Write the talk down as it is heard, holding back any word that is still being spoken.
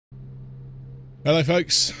Hello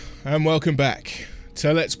folks, and welcome back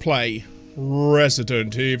to Let's Play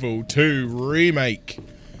Resident Evil 2 Remake.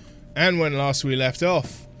 And when last we left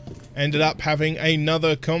off, ended up having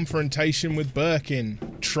another confrontation with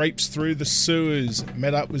Birkin, traipsed through the sewers,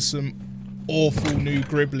 met up with some awful new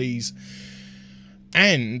Gribblies,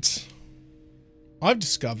 and I've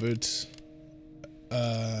discovered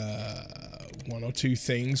one or two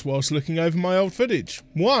things whilst looking over my old footage.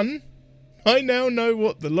 One, I now know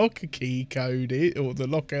what the locker key code is, or the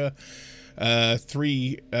locker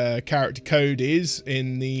 3 character code is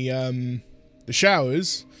in the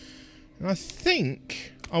showers, and I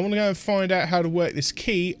think I want to go and find out how to work this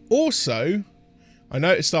key. Also, I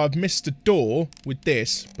noticed I've missed a door with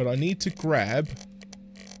this, but I need to grab.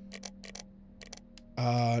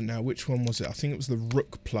 Now which one was it? I think it was the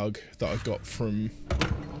rook plug that I got from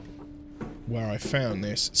where I found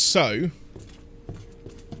this. So,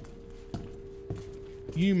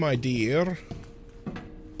 you, my dear,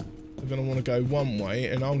 are going to want to go one way,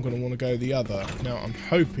 and I'm going to want to go the other. Now, I'm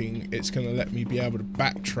hoping it's going to let me be able to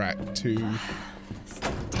backtrack to...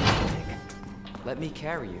 Let me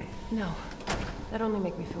carry you. No, that only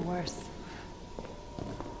make me feel worse.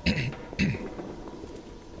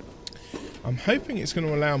 I'm hoping it's going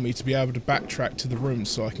to allow me to be able to backtrack to the room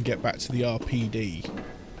so I can get back to the RPD.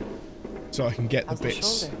 So I can get the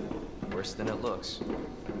bits. Shoulder? Worse than it looks.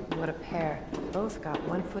 What a pair. Both got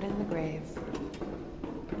one foot in the grave.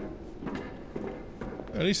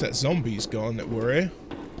 At least that zombie's gone that were here.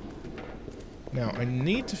 Now, I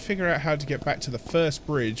need to figure out how to get back to the first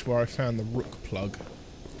bridge where I found the rook plug.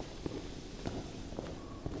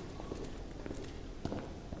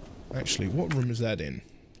 Actually, what room is that in?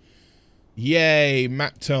 Yay,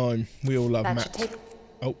 map time. We all love maps.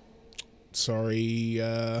 Oh, sorry,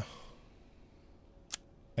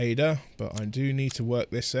 Ada, but I do need to work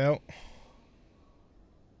this out.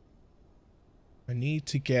 I need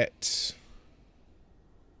to get...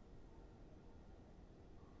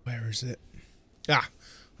 Where is it? Ah,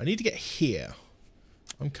 I need to get here.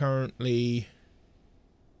 I'm currently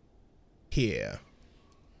here.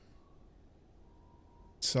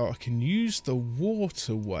 So I can use the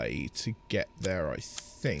waterway to get there, I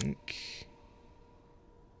think.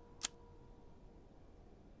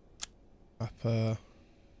 Upper...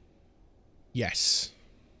 Yes.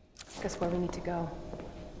 Guess where we need to go.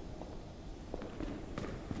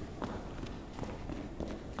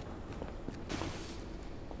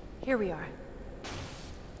 Here we are.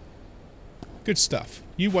 Good stuff.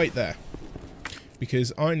 You wait there.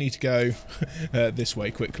 Because I need to go this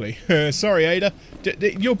way quickly. Sorry, Ada.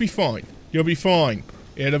 You'll be fine. You'll be fine.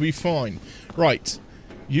 It'll be fine. Right.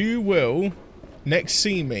 You will next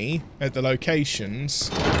see me at the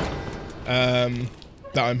locations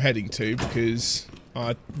that I'm heading to, because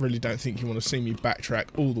I really don't think you want to see me backtrack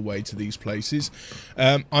all the way to these places.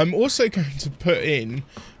 I'm also going to put in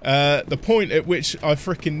the point at which I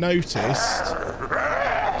frickin' noticed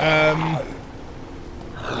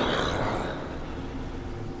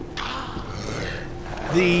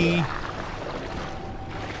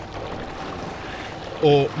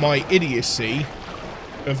my idiocy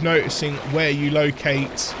of noticing where you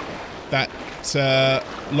locate that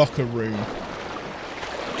locker room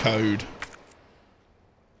code.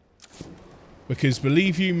 Because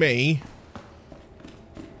believe you me,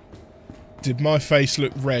 did my face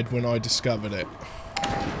look red when I discovered it.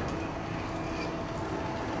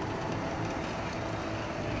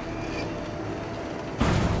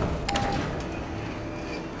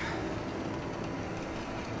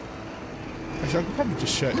 Actually, I could probably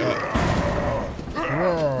just shut it up.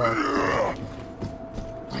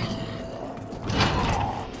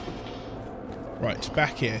 Right,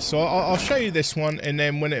 back here. So I'll show you this one, and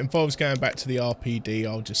then when it involves going back to the RPD,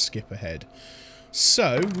 I'll just skip ahead.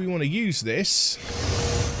 So, we want to use this.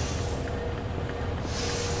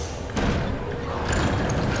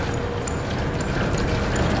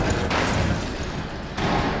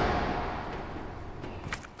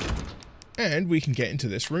 And we can get into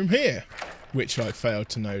this room here, which I failed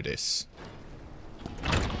to notice.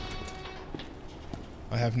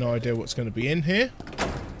 I have no idea what's going to be in here.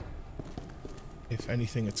 If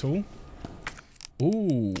anything at all.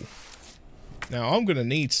 Ooh. Now I'm going to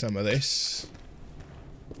need some of this.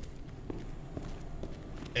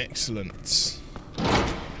 Excellent.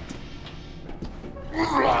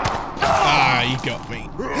 Ah, you got me.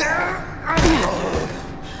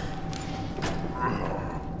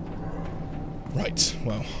 Right,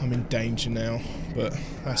 well, I'm in danger now, but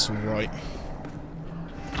that's alright.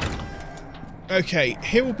 Okay,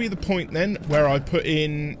 here will be the point then where I put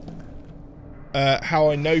in how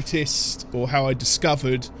I noticed or how I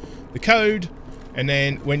discovered the code, and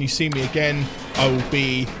then when you see me again, I will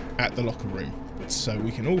be at the locker room, so we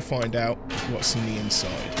can all find out what's in the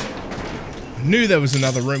inside. I knew there was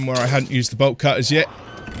another room where I hadn't used the bolt cutters yet.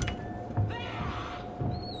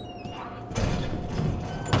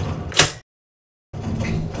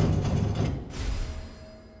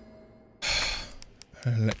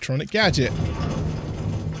 An electronic gadget.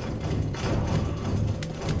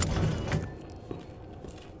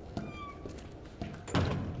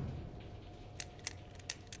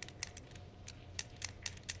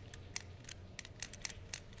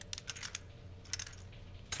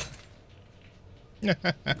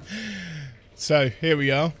 So here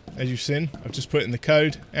we are, as you've seen. I've just put in the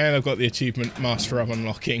code and I've got the achievement Master of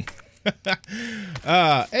Unlocking.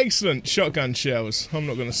 Excellent shotgun shells. I'm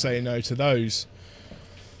not going to say no to those.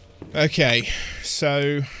 Okay,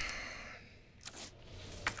 so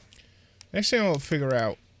next thing I'll figure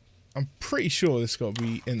out, I'm pretty sure this got to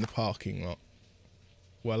be in the parking lot.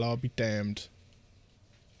 Well, I'll be damned.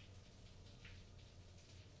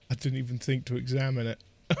 I didn't even think to examine it.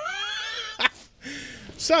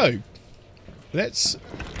 So, let's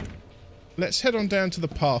head on down to the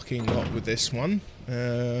parking lot with this one.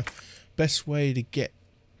 Best way to get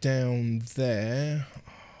down there,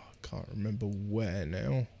 I can't remember where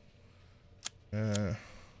now. I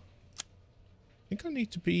think I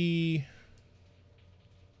need to be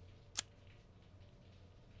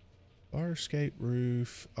fire escape,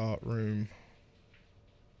 roof, art room.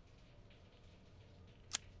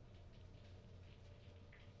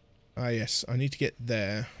 Ah yes, I need to get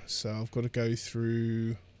there, so I've got to go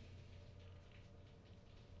through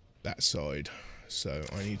that side, so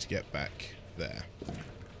I need to get back there.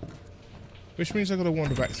 Which means I've got to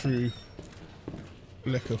wander back through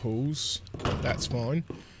liquor halls. That's fine.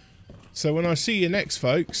 So when I see you next,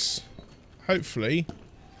 folks, hopefully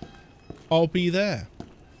I'll be there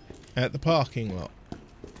at the parking lot.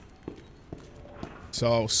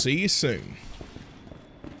 So I'll see you soon.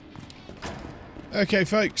 Okay,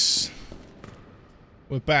 folks,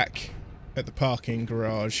 we're back at the parking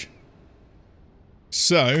garage.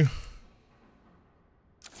 So,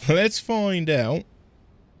 let's find out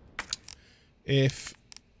if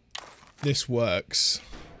this works.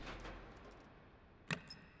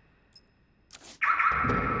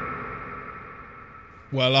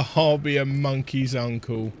 Well, I'll be a monkey's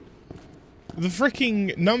uncle. The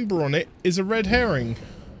freaking number on it is a red herring.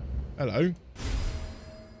 Hello.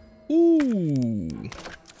 Ooh.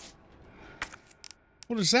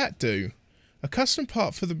 What does that do? A custom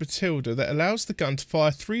part for the Matilda that allows the gun to fire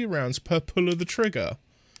 3 rounds per pull of the trigger.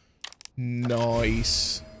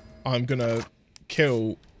 Nice. I'm gonna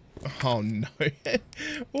kill... Oh no.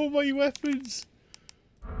 All my weapons.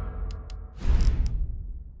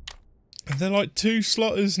 They're like 2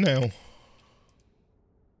 slotters now.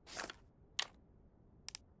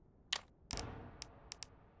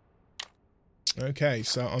 Okay,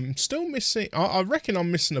 so I'm still missing... I reckon I'm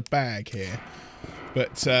missing a bag here.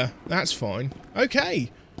 But that's fine. Okay,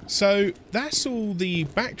 so that's all the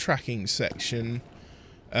backtracking section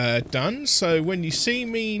done. So when you see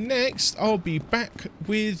me next, I'll be back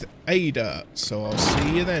with Ada. So I'll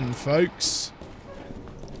see you then, folks.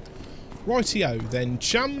 Rightio then,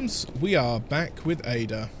 chums. We are back with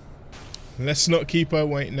Ada. Let's not keep her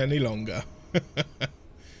waiting any longer.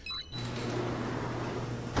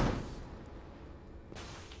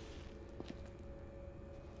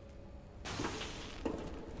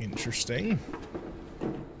 Interesting.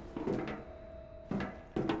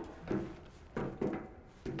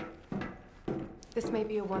 This may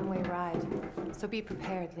be a one-way ride, so be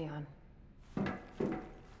prepared, Leon.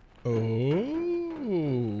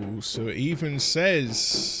 Oh, so it even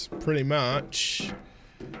says, pretty much,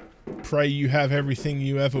 pray you have everything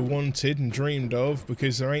you ever wanted and dreamed of,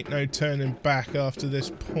 because there ain't no turning back after this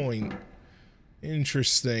point.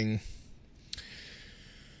 Interesting.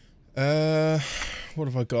 What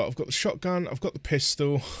have I got? I've got the shotgun, I've got the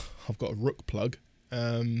pistol, I've got a rook plug.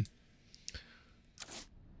 I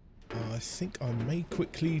think I may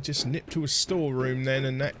quickly just nip to a storeroom then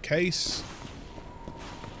in that case.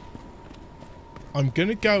 I'm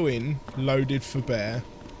gonna go in loaded for bear,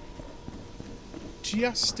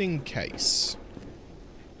 just in case.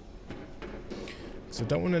 So I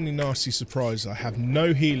don't want any nasty surprises. I have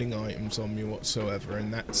no healing items on me whatsoever,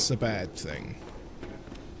 and that's a bad thing.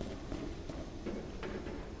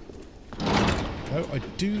 Oh, I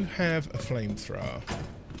do have a flamethrower.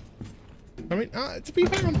 I mean, to be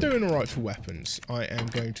fair, I'm doing alright for weapons. I am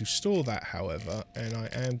going to store that, however, and I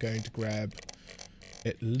am going to grab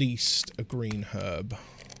at least a green herb.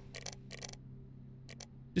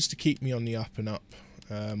 Just to keep me on the up and up.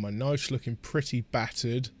 My knife's looking pretty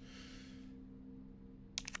battered.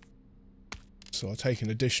 So I'll take an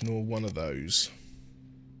additional one of those.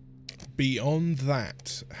 Beyond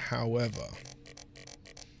that, however,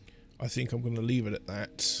 I think I'm going to leave it at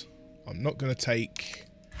that. I'm not going to take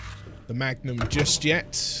the Magnum just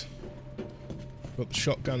yet. Got the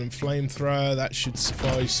shotgun and flamethrower. That should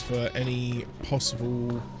suffice for any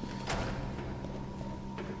possible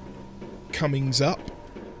comings up.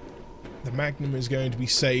 The Magnum is going to be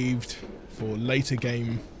saved for later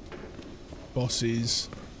game bosses,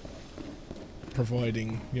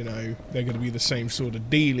 providing, you know, they're going to be the same sort of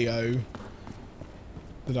dealio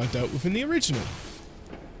that I dealt with in the original.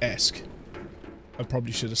 Esque. I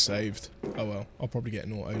probably should have saved. Oh well, I'll probably get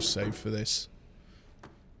an auto save for this.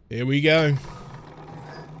 Here we go.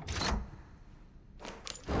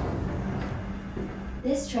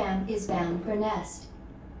 This tram is bound for Nest.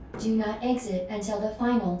 Do not exit until the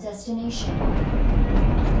final destination.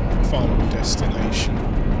 Final destination.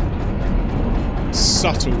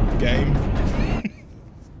 Subtle game.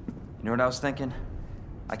 You know what I was thinking?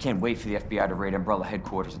 I can't wait for the FBI to raid Umbrella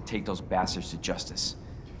headquarters and take those bastards to justice.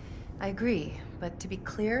 I agree, but to be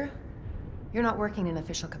clear, you're not working in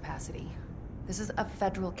official capacity. This is a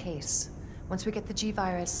federal case. Once we get the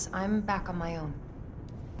G-Virus, I'm back on my own.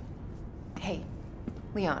 Hey,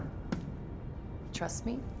 Leon. Trust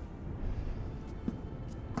me?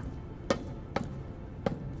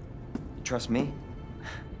 You trust me?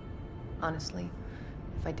 Honestly,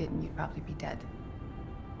 if I didn't, you'd probably be dead.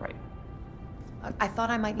 Right. I thought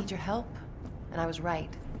I might need your help, and I was right.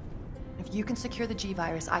 If you can secure the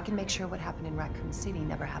G-Virus, I can make sure what happened in Raccoon City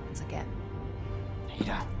never happens again.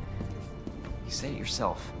 Ada, you said it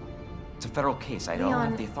yourself. It's a federal case. I don't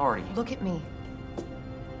have the authority. Look at me.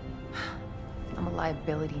 I'm a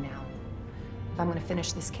liability now. If I'm gonna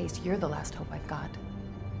finish this case, you're the last hope I've got.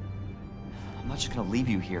 I'm not just gonna leave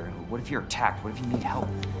you here. What if you're attacked? What if you need help?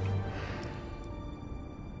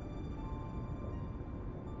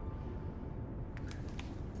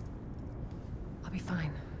 I'll be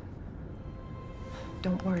fine.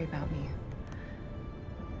 Don't worry about me.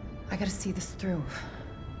 I gotta see this through.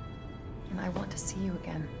 And I want to see you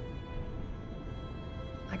again.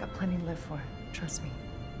 I got plenty to live for, trust me.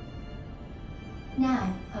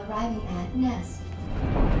 Now, arriving at Nest.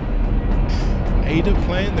 Ada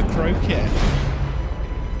playing the croquet.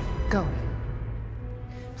 Go.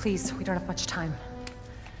 Please, we don't have much time.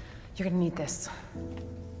 You're gonna need this.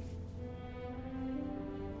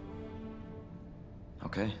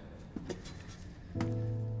 Okay.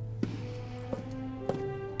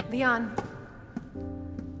 Leon.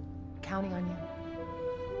 Counting on you.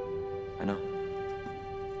 I know.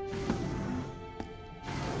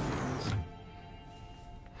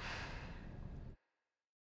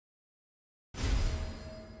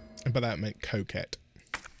 And by that meant coquette.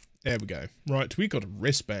 There we go. Right, we got a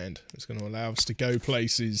wristband. It's going to allow us to go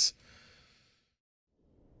places.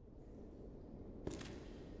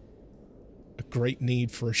 A great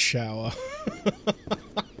need for a shower.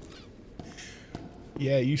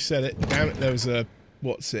 Yeah, you said it. Damn it, there was a...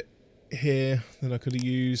 What's it here that I could have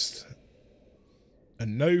used? A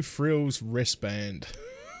no-frills wristband.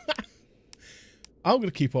 I'm going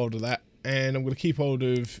to keep hold of that. And I'm going to keep hold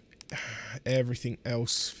of everything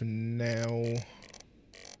else for now.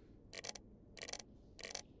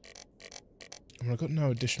 I mean, I've got no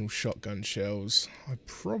additional shotgun shells. I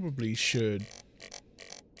probably should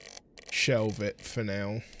shelve it for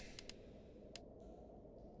now.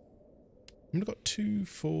 I've got 2,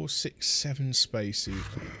 4, 6, 7 spaces.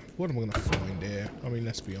 What am I going to find here? I mean,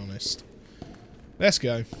 let's be honest. Let's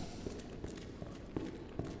go.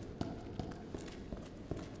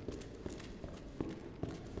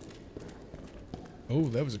 Oh,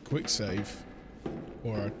 there was a quick save.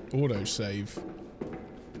 Or an auto save.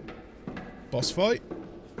 Boss fight?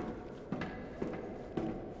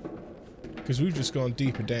 Because we've just gone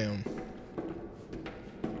deeper down.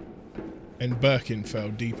 And Birkin fell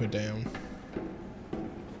deeper down.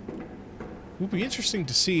 Will be interesting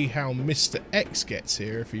to see how Mr. X gets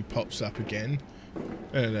here if he pops up again.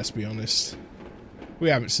 Let's be honest. We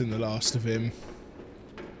haven't seen the last of him.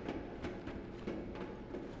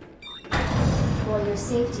 For your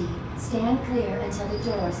safety, stand clear until the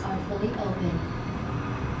doors are fully open.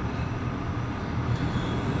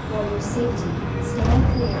 For your safety, stand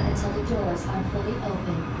clear until the doors are fully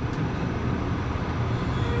open.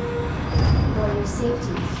 For your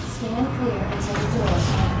safety, stand clear until the doors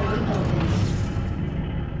are fully open.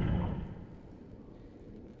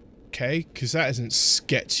 Okay, because that isn't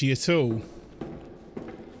sketchy at all.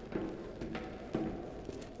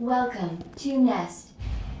 Welcome to Nest.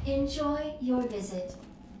 Enjoy your visit.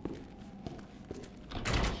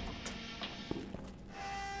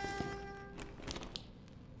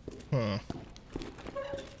 Huh.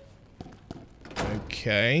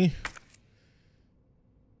 Okay.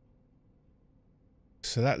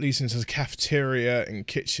 So that leads into the cafeteria and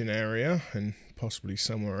kitchen area, and possibly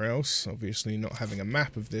somewhere else. Obviously not having a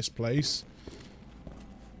map of this place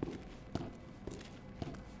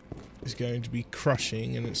is going to be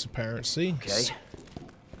crushing in its apparency. Okay.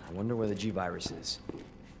 I wonder where the G-virus is.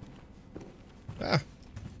 Ah.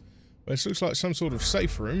 Well, this looks like some sort of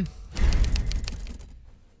safe room.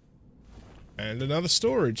 And another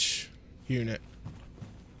storage unit.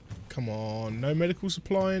 Come on, no medical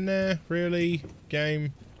supply in there? Really?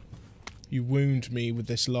 Game? You wound me with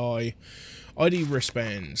this lie. ID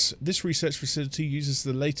wristbands. This research facility uses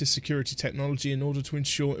the latest security technology in order to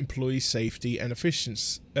ensure employee safety and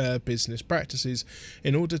efficient business practices.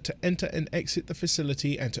 In order to enter and exit the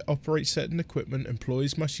facility and to operate certain equipment,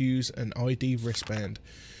 employees must use an ID wristband.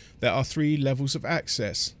 There are 3 levels of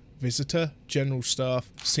access: visitor, general staff,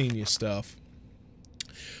 senior staff.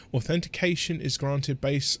 Authentication is granted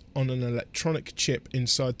based on an electronic chip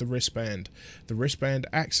inside the wristband. The wristband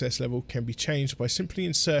access level can be changed by simply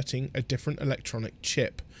inserting a different electronic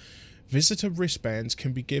chip. Visitor wristbands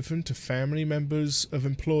can be given to family members of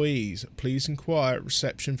employees. Please inquire at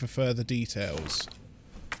reception for further details.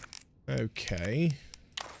 Okay.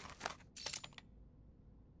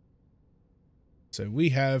 So we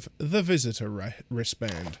have the visitor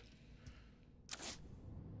wristband.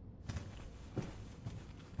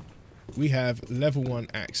 We have level 1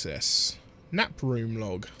 access. Nap room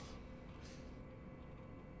log.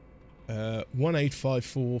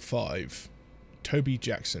 18545. Toby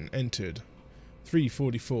Jackson entered.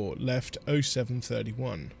 344 left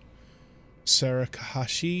 0731. Sarah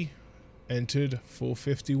Kahashi entered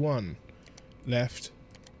 451. Left.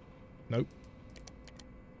 Nope.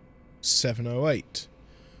 708.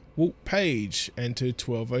 Walt Page entered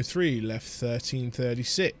 1203. Left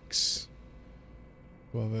 1336.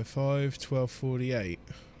 1205, 1248.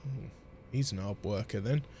 Oh, he's an hard worker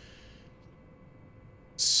then.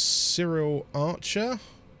 Cyril Archer.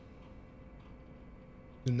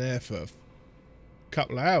 Been there for a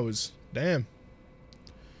couple of hours. Damn.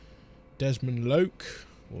 Desmond Locke,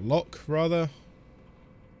 or Locke rather.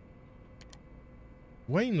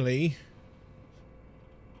 Wayne Lee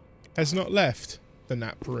has not left the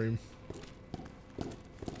nap room.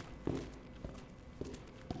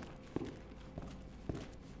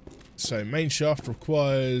 So, main shaft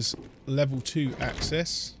requires level 2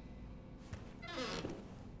 access.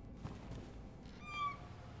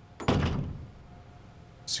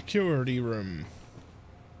 Security room.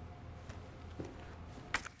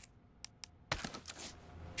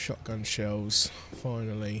 Shotgun shells,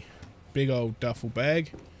 finally. Big old duffel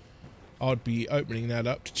bag. I'd be opening that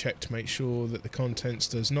up to check to make sure that the contents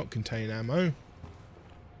does not contain ammo.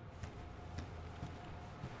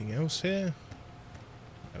 Anything else here?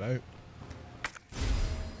 Hello.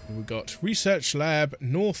 We've got Research Lab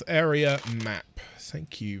North Area Map.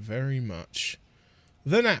 Thank you very much.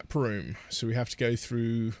 The nap room. So we have to go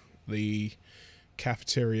through the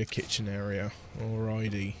cafeteria kitchen area.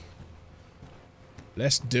 Alrighty.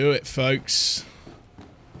 Let's do it, folks.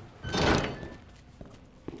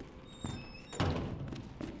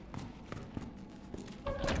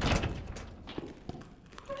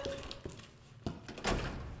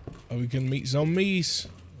 Are we going to meet zombies?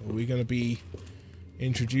 Or are we going to be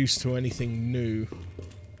introduced to anything new?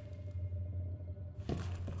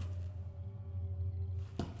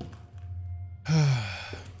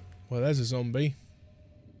 Well, there's a zombie.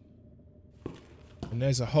 And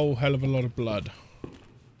there's a whole hell of a lot of blood.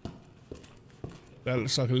 That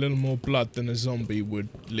looks like a little more blood than a zombie would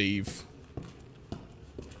leave.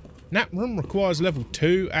 Nap room requires level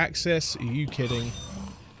 2 access. Are you kidding?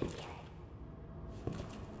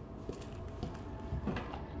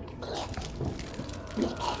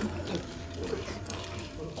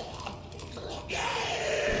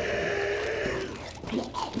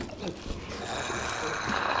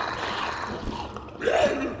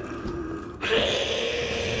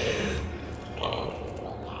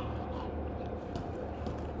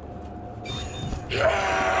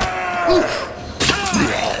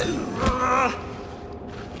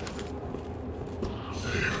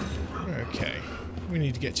 Okay, we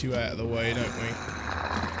need to get you out of the way, don't we?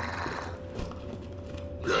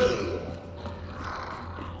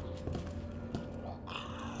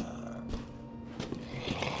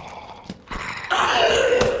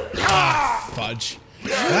 Ah, fudge.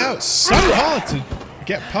 Wow, it's so hard to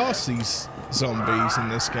get past these zombies in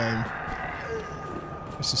this game.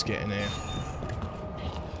 Let's just get in here.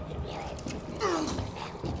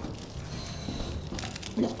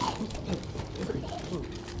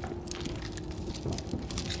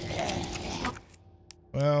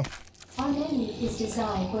 Well, Our food is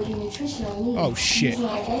designed for your nutritional needs. Oh, shit. Using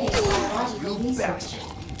advanced biological research.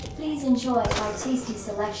 Please enjoy our tasty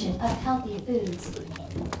selection of healthy foods.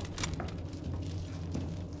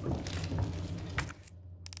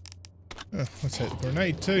 Oh, I'll take the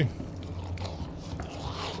grenade too.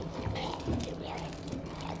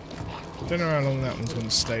 Don't know how long that one's going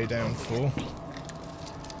to stay down for.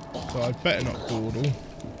 So I'd better not dawdle.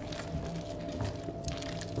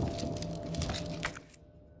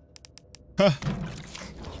 Huh.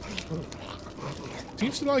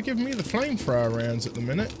 Seems to like giving me the flamethrower rounds at the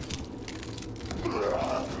minute.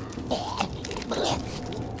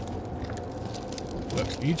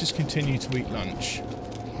 Look, you just continue to eat lunch.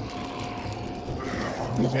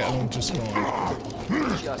 We'll get along just fine.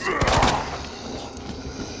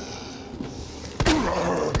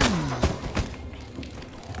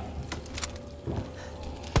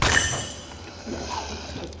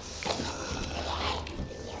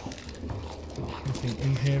 Anything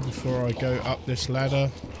in here before I go up this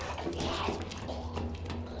ladder?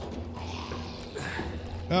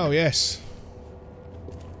 Oh yes,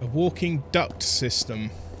 a walking duct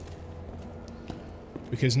system.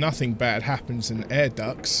 Because nothing bad happens in air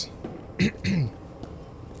ducts.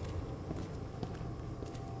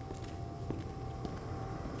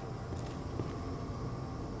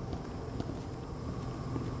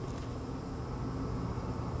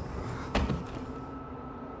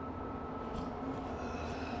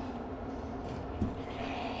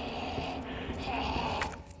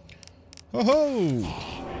 Oh-ho!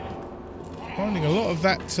 Finding a lot of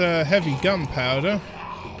that heavy gunpowder.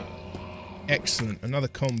 Excellent, another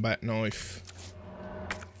combat knife.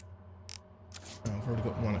 Oh, I've already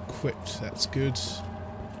got one equipped, that's good.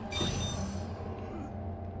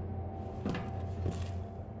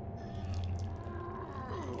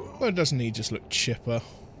 Well, doesn't he just look chipper?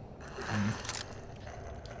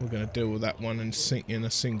 We're going to deal with that one and sink in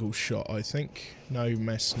a single shot, I think. No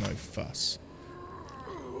mess, no fuss.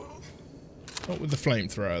 Not with the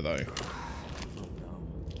flamethrower, though.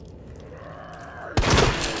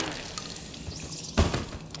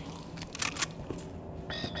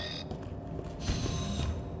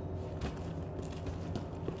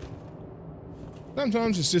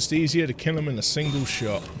 Sometimes it's just easier to kill them in a single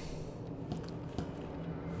shot.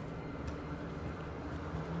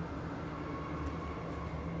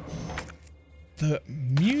 The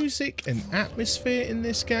music and atmosphere in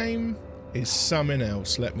this game is something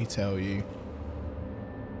else, let me tell you.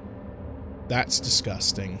 That's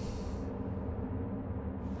disgusting.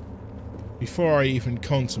 Before I even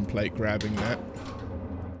contemplate grabbing that.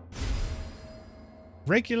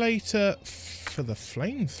 Regulator for the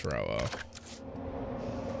flamethrower.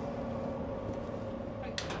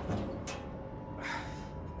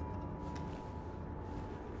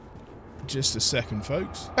 Just a second,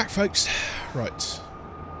 folks. Back, folks. Right.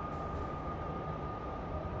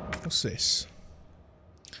 What's this?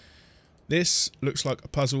 This looks like a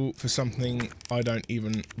puzzle for something I don't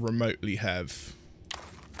even remotely have.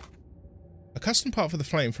 A custom part for the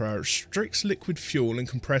flamethrower restricts liquid fuel and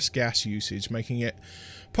compressed gas usage, making it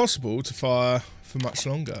possible to fire for much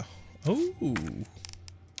longer. Oh.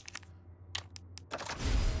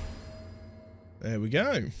 There we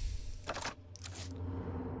go.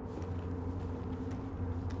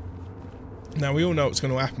 Now, we all know what's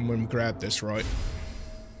going to happen when we grab this, right?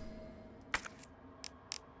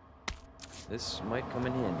 This might come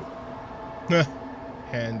in handy.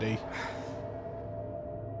 Handy.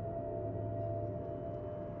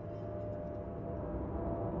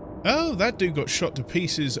 Oh, that dude got shot to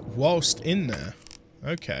pieces whilst in there.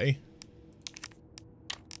 Okay.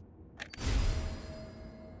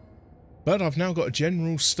 But I've now got a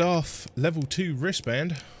General Staff Level 2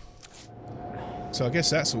 wristband. So I guess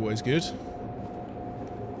that's always good.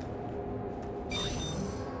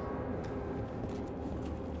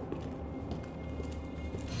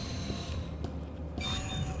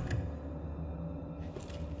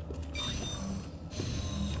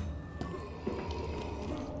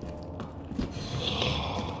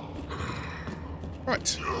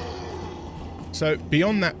 Right. So,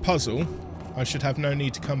 beyond that puzzle, I should have no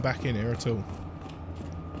need to come back in here at all.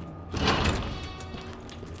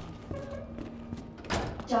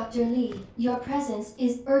 Dr. Lee, your presence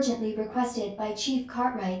is urgently requested by Chief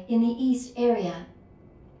Cartwright in the East area.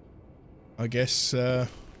 I guess,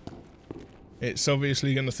 it's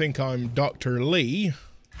obviously going to think I'm Dr. Lee.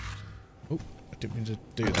 Oh, I didn't mean to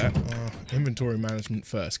do that. Inventory management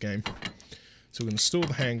first, game. So we're going to store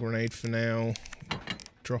the hand grenade for now.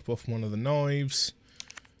 Drop off one of the knives.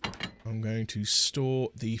 I'm going to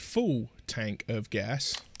store the full tank of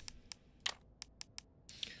gas.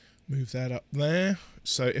 Move that up there.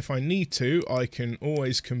 So if I need to, I can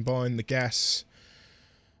always combine the gas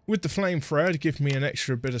with the flamethrower to give me an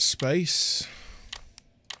extra bit of space.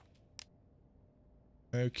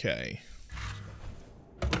 Okay.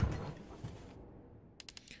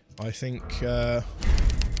 I think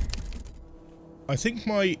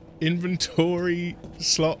my inventory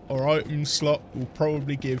slot or item slot will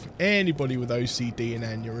probably give anybody with OCD an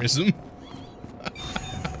aneurysm.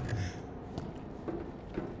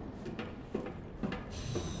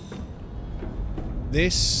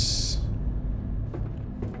 This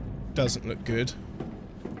doesn't look good.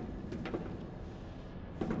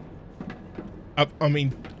 I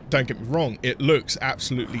mean, don't get me wrong, it looks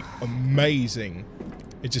absolutely amazing.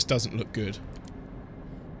 It just doesn't look good.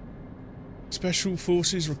 Special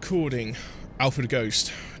Forces recording. Alpha to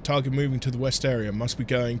Ghost. Target moving to the west area. Must be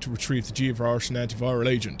going to retrieve the G-Virus and antiviral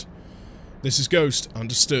agent. This is Ghost.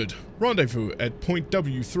 Understood. Rendezvous at point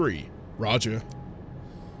W3. Roger.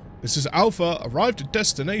 This is Alpha. Arrived at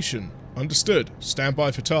destination. Understood. Stand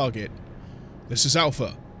by for target. This is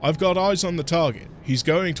Alpha. I've got eyes on the target. He's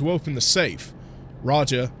going to open the safe.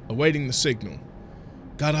 Roger. Awaiting the signal.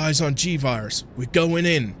 Got eyes on G-Virus. We're going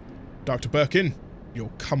in. Dr. Birkin,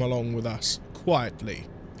 you'll come along with us. Quietly.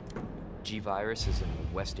 G-Virus is in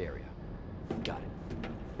the west area. Got it.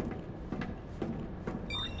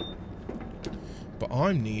 But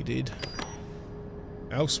I'm needed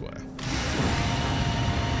elsewhere.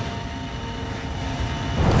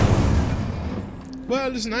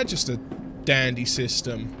 Well, isn't that just a dandy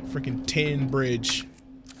system? Freaking tin bridge.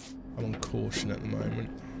 I'm on caution at the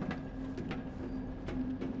moment.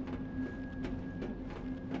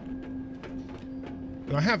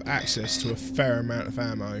 And I have access to a fair amount of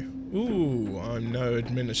ammo. Ooh, I'm no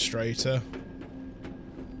administrator.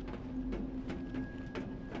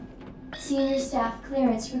 Senior staff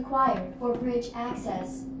clearance required for bridge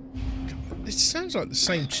access. It sounds like the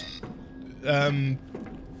same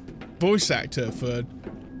voice actor for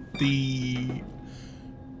the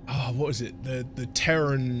what is it? The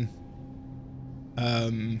Terran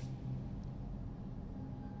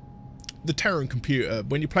the Terran computer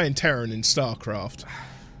when you're playing Terran in StarCraft.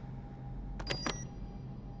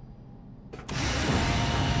 Can't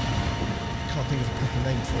think of a proper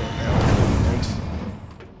name for it now.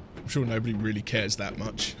 I'm sure nobody really cares that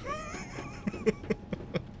much.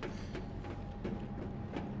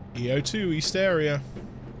 EO2 East Area.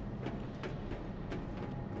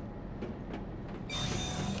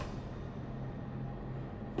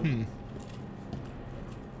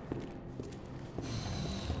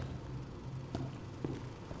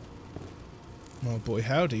 Oh boy,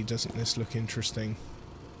 howdy, doesn't this look interesting?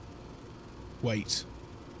 Wait.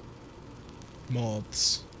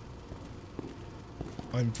 Moths.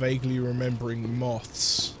 I'm vaguely remembering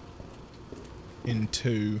moths in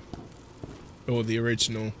 2, or the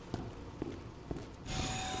original.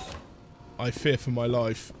 I fear for my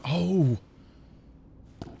life. Oh!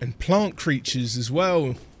 And plant creatures as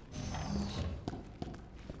well.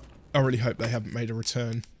 I really hope they haven't made a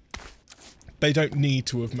return. They don't need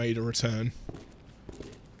to have made a return.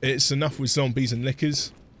 It's enough with zombies and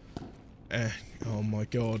lickers. Oh my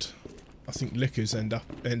god. I think lickers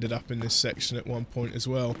ended up in this section at one point as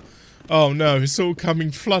well. Oh no, it's all coming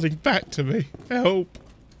flooding back to me. Help!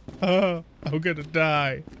 I'm gonna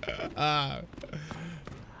die.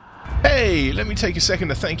 Hey, let me take a second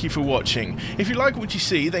to thank you for watching. If you like what you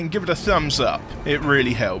see, then give it a thumbs up. It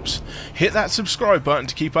really helps. Hit that subscribe button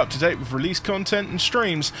to keep up to date with release content and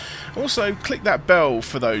streams. Also, click that bell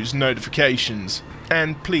for those notifications.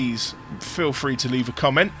 And please, feel free to leave a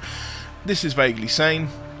comment. This is Vaguely Sane,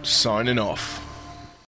 signing off.